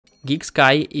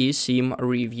GiGSky Esim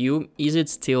review. Is it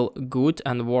still good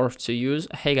and worth to use?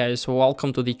 Hey guys,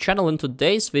 welcome to the channel. In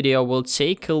today's video, we'll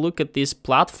take a look at this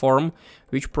platform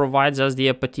which provides us the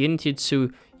opportunity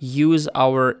to use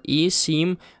our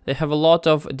eSIM. They have a lot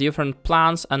of different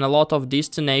plans and a lot of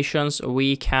destinations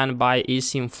we can buy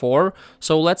eSIM for.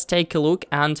 So let's take a look,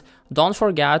 and don't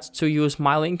forget to use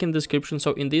my link in the description.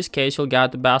 So in this case, you'll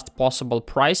get the best possible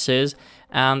prices,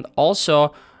 and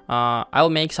also I'll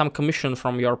make some commission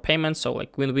from your payment, so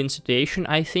like win-win situation,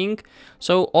 I think.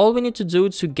 So all we need to do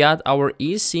to get our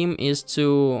eSIM is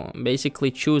to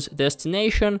basically choose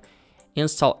destination,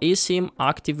 install eSIM,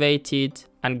 activate it,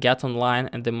 and get online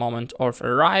at the moment of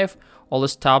arrive. All the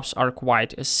steps are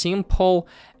quite simple,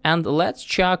 and let's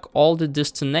check all the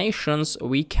destinations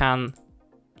we can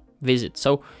visit.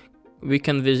 So we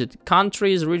can visit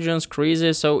countries, regions,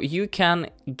 cruises, so you can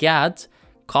get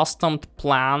custom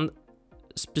plan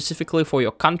specifically for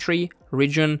your country,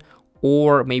 region,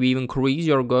 or maybe even cruise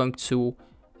you're going to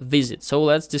visit. So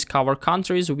let's discover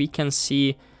countries. We can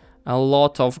see a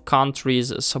lot of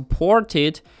countries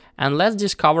supported, and let's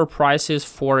discover prices.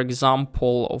 For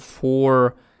example,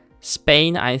 for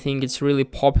Spain, I think it's really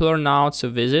popular now to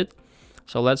visit.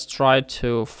 So let's try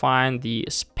to find the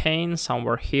Spain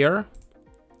somewhere here.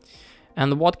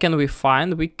 And what can we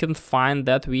find? We can find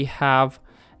that we have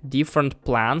different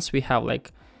plans. We have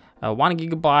like 1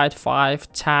 gigabyte,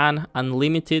 5, 10,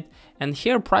 unlimited, and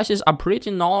here prices are pretty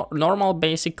normal.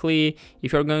 Basically,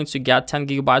 if you're going to get 10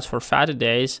 gigabytes for 30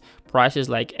 days, price is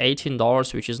like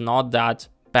 $18, which is not that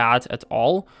bad at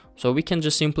all. So we can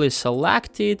just simply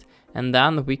select it, and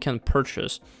then we can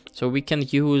purchase. So we can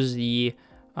use the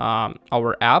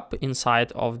our app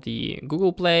inside of the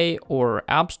Google Play or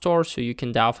App Store, so you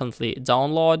can definitely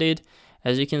download it.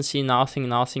 As you can see, nothing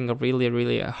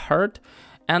really hurt.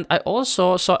 And I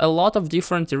also saw a lot of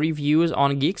different reviews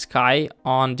on GiGSky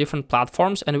on different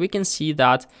platforms, and we can see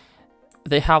that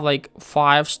they have like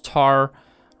 5-star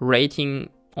rating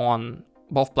on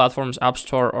both platforms, App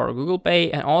Store or Google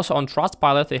Play, and also on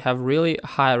Trustpilot they have really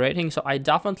high rating. So I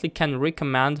definitely can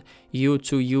recommend you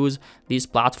to use this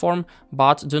platform,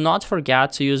 but do not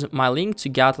forget to use my link to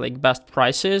get like best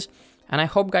prices. And I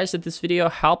hope, guys, that this video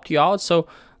helped you out. So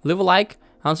leave a like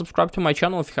and subscribe to my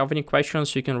channel. If you have any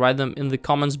questions, you can write them in the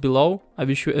comments below. I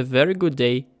wish you a very good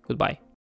day. Goodbye.